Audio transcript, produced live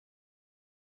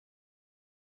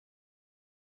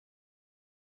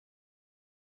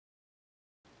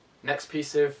Next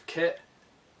piece of kit,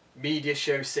 Media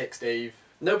Show 6, Dave.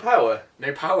 No power?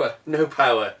 No power. No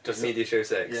power, just Media Show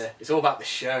 6. Yeah, it's all about the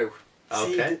show.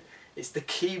 Okay. See, it's the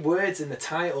key words in the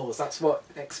titles, that's what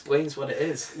explains what it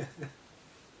is.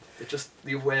 It's just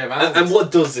the other way around. And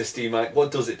what does this do, Mike? What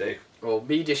does it do? Well,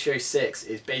 Media Show 6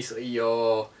 is basically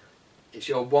your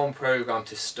one program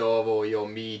to store all your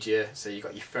media. So you've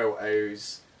got your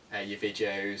photos, your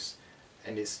videos,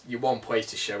 and it's your one place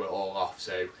to show it all off.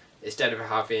 So instead of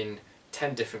having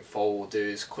 10 different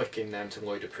folders, clicking them to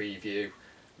load a preview,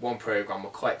 one program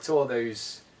will collect all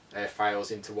those files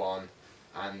into one,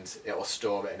 and it'll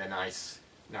store it in a nice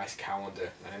calendar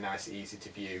and a nice, easy to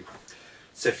view.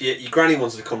 So if your granny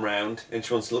wants to come round and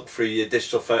she wants to look through your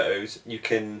digital photos, you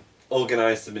can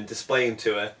organise them and display them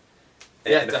to her.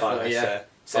 Yeah, definitely.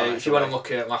 So if you want to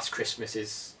look at last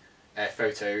Christmas's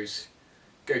photos,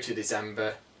 go to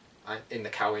December in the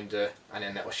calendar, and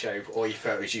then it'll show all your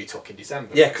photos you took in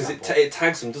December. Yeah, because it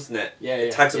tags them, doesn't it? Yeah,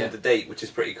 it tags them with the date, which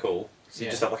is pretty cool. So you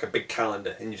just have like a big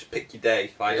calendar and you just pick your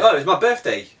day. Like, oh, it's my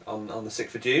birthday on the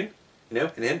 6th of June, you know,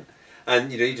 hint.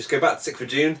 And you just go back to 6th of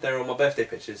June, there are all my birthday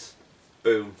pictures.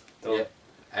 Boom. Done.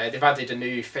 Yeah. They've added a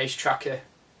new face tracker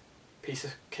piece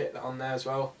of kit on there as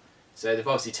well. So they've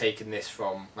obviously taken this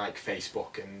from like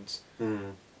Facebook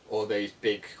and all those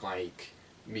big like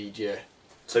media.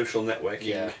 Social networking.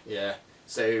 Yeah, yeah.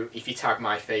 So if you tag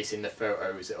my face in the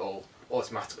photos, it'll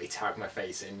automatically tag my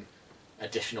face in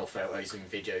additional photos and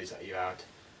videos that you add.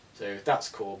 So that's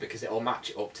cool because it'll match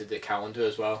it up to the calendar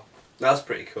as well. That's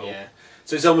pretty cool. Yeah.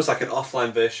 So it's almost like an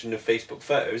offline version of Facebook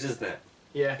photos, isn't it?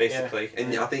 Yeah. Basically. Yeah.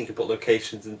 And I think you can put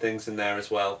locations and things in there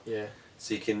as well. Yeah.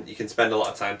 So you can spend a lot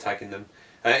of time tagging them.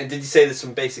 And did you say there's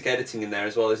some basic editing in there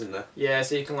as well, isn't there? Yeah,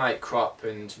 so you can like crop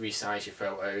and resize your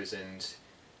photos and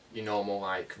your normal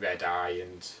like red eye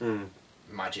and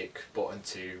magic button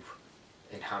to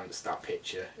enhance that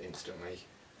picture instantly.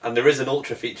 And there is an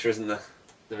ultra feature, isn't there?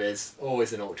 There is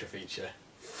always an ultra feature.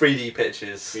 3D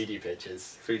pictures. 3D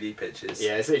pictures. 3D pictures.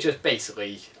 Yeah, so it just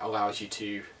basically allows you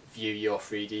to view your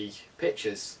 3D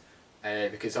pictures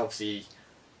because obviously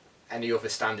any other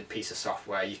standard piece of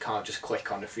software you can't just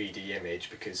click on a 3D image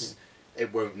because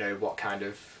it won't know what kind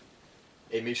of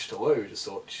image to load as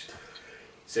such.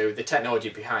 So the technology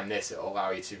behind this, it'll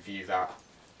allow you to view that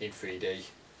in 3D.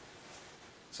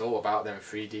 It's all about them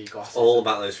 3D glasses. All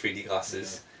about those 3D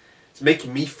glasses. Yeah. It's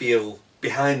making me feel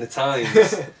behind the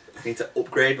times. I need to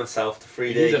upgrade myself to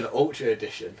 3D. You need an Ultra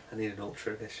Edition. I need an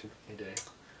Ultra Edition. You do.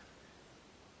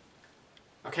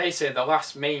 Okay, so the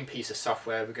last main piece of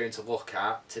software we're going to look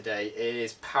at today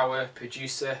is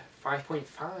PowerProducer 5.5.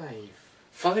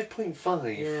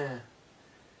 5.5? Yeah.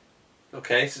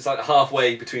 Okay, so it's like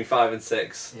halfway between 5 and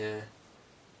 6. Yeah.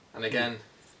 And again,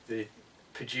 the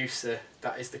producer,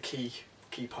 that is the key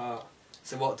part.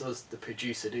 So what does the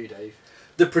producer do, Dave?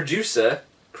 The producer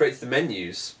creates the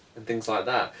menus and things like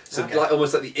that. So like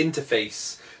almost like the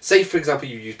interface. Say for example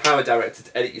you use PowerDirector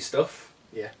to edit your stuff.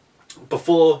 Yeah.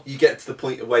 Before you get to the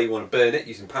point of where you want to burn it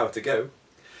using Power to Go,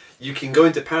 you can go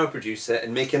into PowerProducer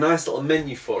and make a nice little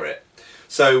menu for it.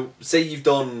 So say you've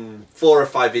done 4 or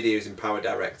 5 videos in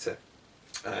PowerDirector.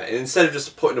 And instead of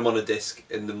just putting them on a disc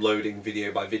and them loading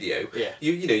video by video,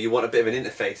 you want a bit of an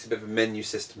interface, a bit of a menu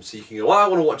system, so you can go, well, I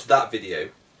want to watch that video.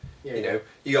 Yeah, you know,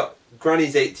 you got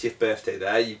Granny's 80th birthday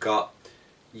there. You've got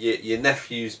your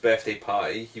nephew's birthday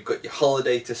party. You've got your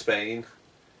holiday to Spain.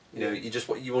 You know,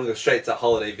 you want to go straight to that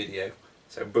holiday video.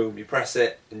 So boom, you press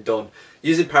it and done.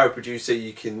 Using PowerProducer,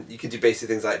 you can do basic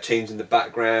things like changing the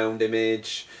background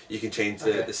image. You can change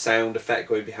the sound effect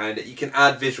going behind it. You can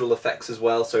add visual effects as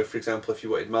well. So for example, if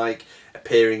you wanted Mike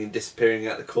appearing and disappearing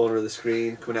at the corner of the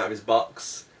screen, coming out of his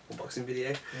unboxing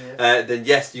video, then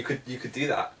yes, you could do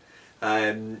that.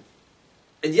 And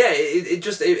yeah,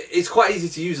 it's quite easy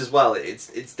to use as well.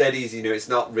 It's dead easy. You know, it's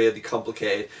not really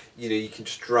complicated. You know, you can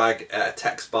just drag a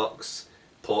text box,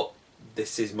 put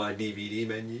 "This is my DVD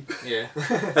menu,"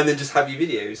 and then just have your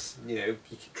videos. You know,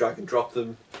 you can drag and drop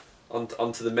them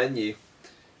onto the menu.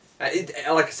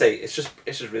 Like I say, it's just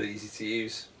really easy to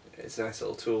use. It's a nice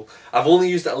little tool. I've only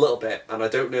used it a little bit, and I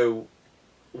don't know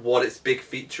what its big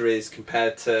feature is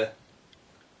compared to,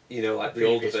 you know, like the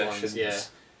older versions. Yeah.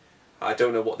 I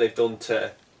don't know what they've done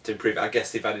to improve it. I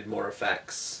guess they've added more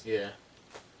effects. Yeah.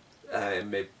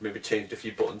 Maybe changed a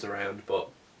few buttons around, but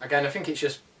again, I think it's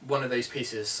just one of those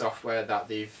pieces of software that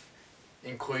they've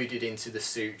included into the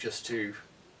suite just to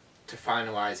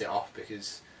finalise it off,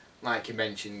 because like you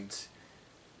mentioned,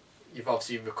 you've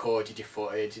obviously recorded your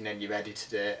footage and then you've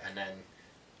edited it and then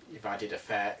you've added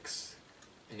effects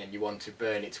and then you want to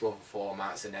burn it to other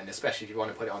formats, and then especially if you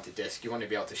want to put it onto disc, you want to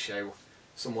be able to show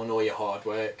someone all your hard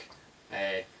work,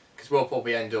 because we'll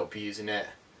probably end up using it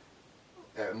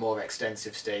at a more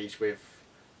extensive stage with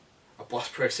a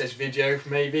blast process video,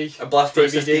 maybe. A blast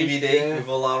process DVD yeah. with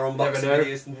all our unboxing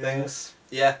videos and things.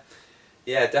 Yeah,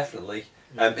 definitely.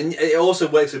 And it also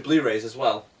works with Blu-rays as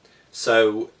well.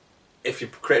 So if you're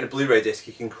creating a Blu-ray disc,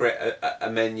 you can create a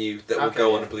menu that will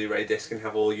go on a Blu-ray disc and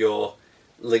have all your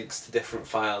links to different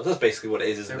files. That's basically what it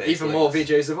is, isn't it? Even more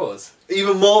videos of us.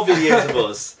 Even more videos of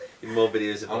us. Even more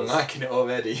videos of us. I'm liking it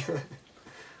already.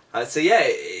 So yeah,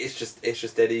 it's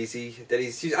just dead easy to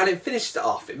use, and it finishes it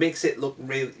off. It makes it look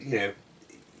really,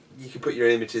 you can put your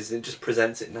images and it just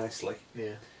presents it nicely.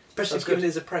 Yeah. Especially if given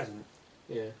as a present.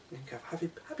 Yeah. You can go,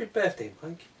 happy birthday,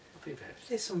 Mike. Happy birthday.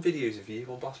 Here's some videos of you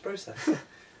on Blast Process.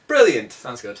 Brilliant.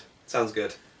 Sounds good. Sounds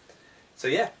good. So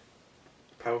yeah,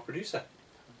 PowerProducer.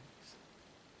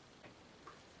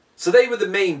 So they were the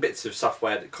main bits of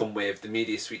software that come with the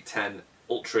Media Suite 10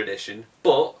 Ultra Edition,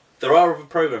 but there are other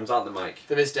programs, aren't there, Mike?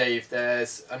 There is, Dave.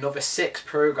 There's another 6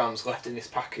 programs left in this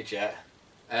package yet.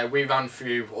 We ran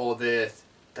through all the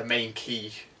main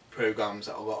key programs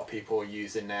that a lot of people are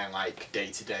using there, like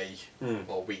day-to-day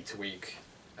or week-to-week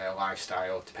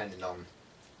lifestyle, depending on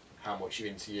how much you're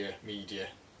into your media.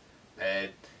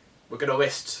 We're going to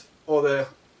list all the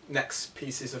next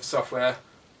pieces of software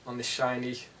on this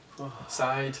shiny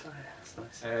side. Oh, yeah,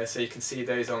 that's nice. So you can see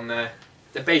those on there.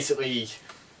 They're basically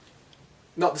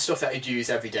not the stuff that you'd use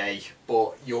every day,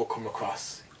 but you'll come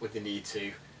across with the need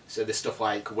to. So there's stuff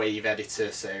like Wave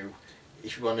Editor, so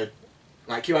if you want to,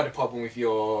 like you had a problem with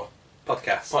your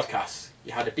podcast,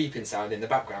 you had a beeping sound in the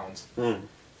background.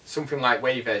 Something like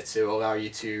Wave Editor will allow you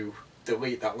to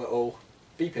delete that little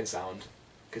beeping sound,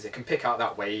 because it can pick out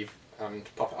that wave and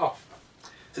pop it off.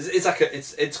 So it's like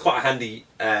it's quite a handy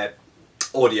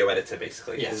audio editor,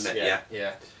 basically, Yes, isn't it?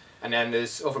 Yeah. And then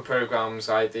there's other programs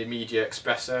like the Media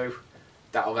Expresso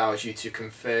that allows you to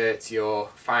convert your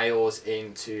files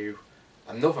into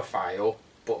another file,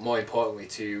 but more importantly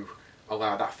to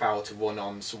allow that file to run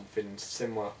on something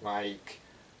similar like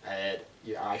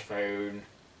your iPhone,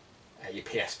 your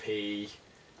PSP,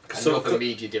 another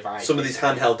media device. Some of these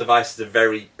handheld devices are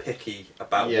very picky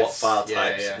about what file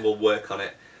types will work on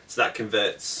it, so that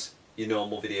converts your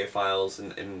normal video files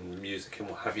and music and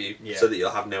what have you, so that you'll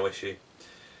have no issue.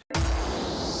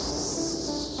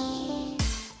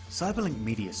 Cyberlink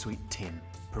Media Suite 10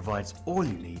 provides all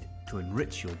you need to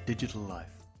enrich your digital life.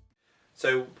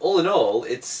 So all in all,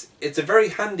 it's a very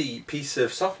handy piece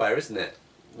of software, isn't it?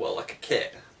 Well, like a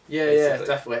kit. Yeah,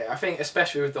 definitely. I think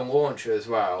especially with the launcher as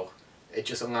well, it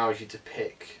just allows you to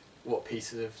pick what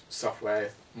pieces of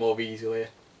software more easily,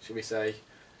 should we say.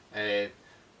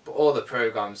 But all the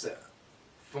programs that,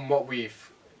 from what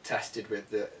we've tested with,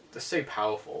 they're so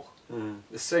powerful.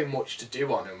 There's so much to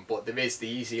do on them, but there is the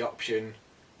easy option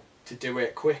to do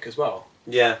it quick as well.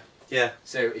 Yeah.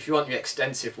 So if you want your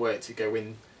extensive work to go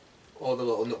in all the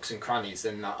little nooks and crannies,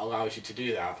 then that allows you to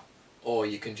do that. Or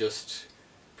you can just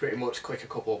pretty much click a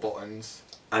couple of buttons.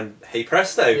 And hey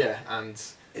presto. Yeah, and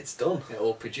it's done.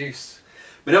 It'll produce.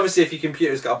 I mean, obviously if your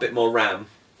computer's got a bit more RAM,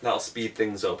 that'll speed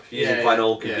things up. If you're using quite an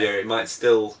old computer, it might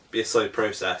still be a slow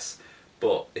process.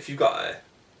 But if you've got a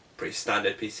pretty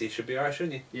standard PC, should be alright,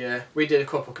 shouldn't you? Yeah, we did a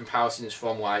couple of comparisons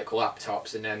from like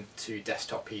laptops and then to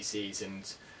desktop PCs,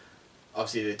 and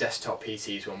obviously the desktop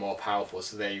PCs were more powerful,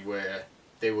 so they would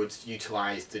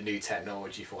utilise the new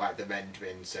technology for like the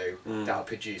rendering, so that'll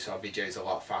produce our videos a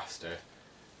lot faster.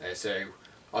 So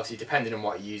obviously depending on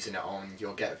what you're using it on,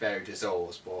 you'll get varied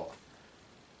results, but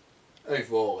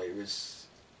overall it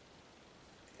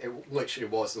literally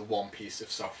was the one piece of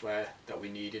software that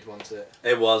we needed, wasn't it?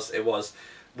 It was.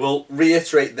 We'll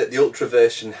reiterate that the Ultra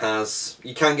version has,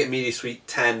 you can get Media Suite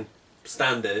 10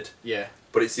 standard,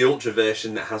 but it's the Ultra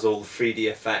version that has all the 3D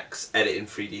effects, editing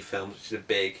 3D films, which is a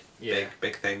big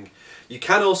thing. You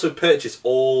can also purchase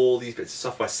all these bits of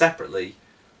software separately,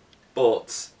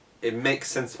 but it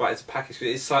makes sense to buy it as a package because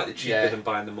it is slightly cheaper than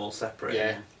buying them all separate.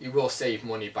 Yeah, you will save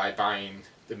money by buying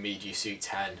the Media Suite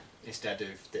 10 instead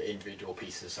of the individual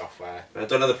pieces of software. I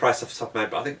don't know the price off the top of my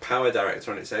head, but I think PowerDirector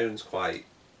on its own is quite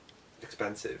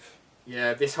expensive.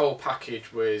 Yeah, this whole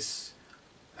package was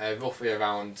roughly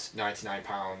around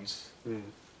 £99.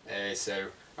 So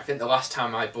I think the last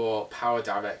time I bought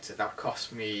PowerDirector, that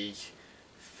cost me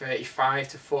 £35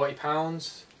 to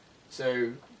 £40.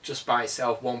 So just by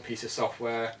itself, one piece of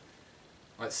software,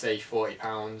 let's say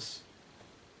 £40,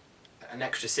 an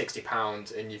extra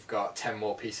 £60, and you've got 10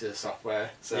 more pieces of software.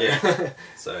 So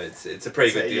so it's a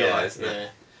pretty good deal, isn't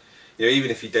it? You know, even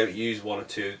if you don't use one or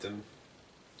two of them,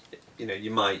 you know,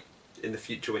 you might in the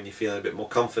future when you're feeling a bit more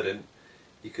confident,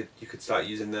 you could start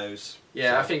using those.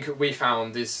 Yeah, so I think we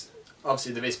found there's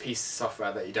obviously there is pieces of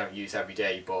software that you don't use every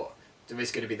day, but there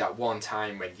is going to be that one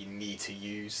time when you need to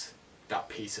use that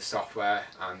piece of software,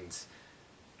 and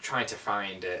trying to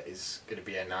find it is going to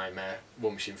be a nightmare,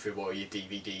 rummaging through all your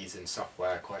DVDs and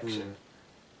software collection.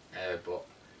 But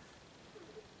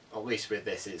at least with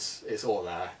this, it's all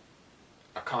there.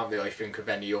 I can't really think of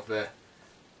any other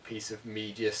piece of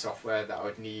media software that I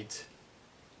would need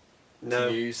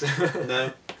to use.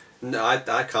 No, I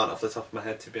can't off the top of my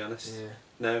head, to be honest. Yeah.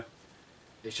 No.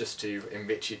 It's just to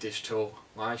enrich your digital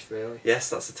life, really. Yes,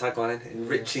 that's the tagline.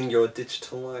 Enriching your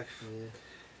digital life. Yeah.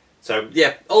 So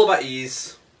yeah, all about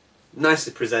ease,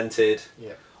 nicely presented.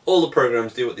 Yeah. All the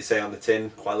programs do what they say on the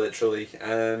tin, quite literally.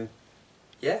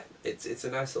 Yeah, it's a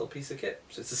nice little piece of kit.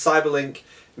 So it's a Cyberlink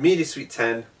Media Suite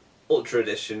 10 Ultra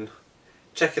Edition.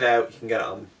 Check it out. You can get it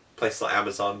on places like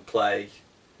Amazon, Play,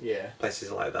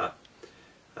 places like that.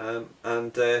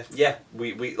 Yeah,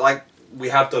 we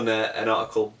have done an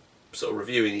article sort of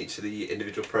reviewing each of the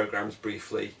individual programs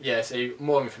briefly. Yeah, so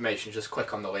more information, just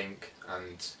click on the link,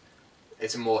 and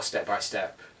it's a more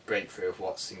step-by-step breakthrough of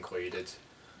what's included.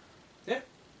 Yeah.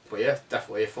 But yeah,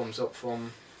 definitely a thumbs up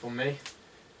from me.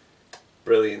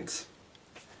 Brilliant.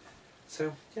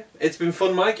 So yeah, it's been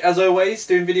fun, Mike, as always,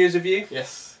 doing videos of you.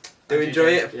 Yes. Do enjoy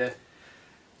it. Yeah.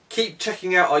 Keep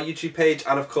checking out our YouTube page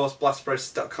and of course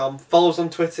blastprocess.com. Follow us on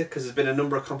Twitter because there's been a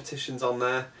number of competitions on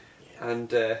there,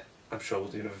 and I'm sure we'll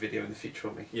do another video in the future,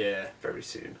 won't we? Yeah. Very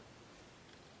soon.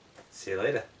 See you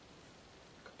later.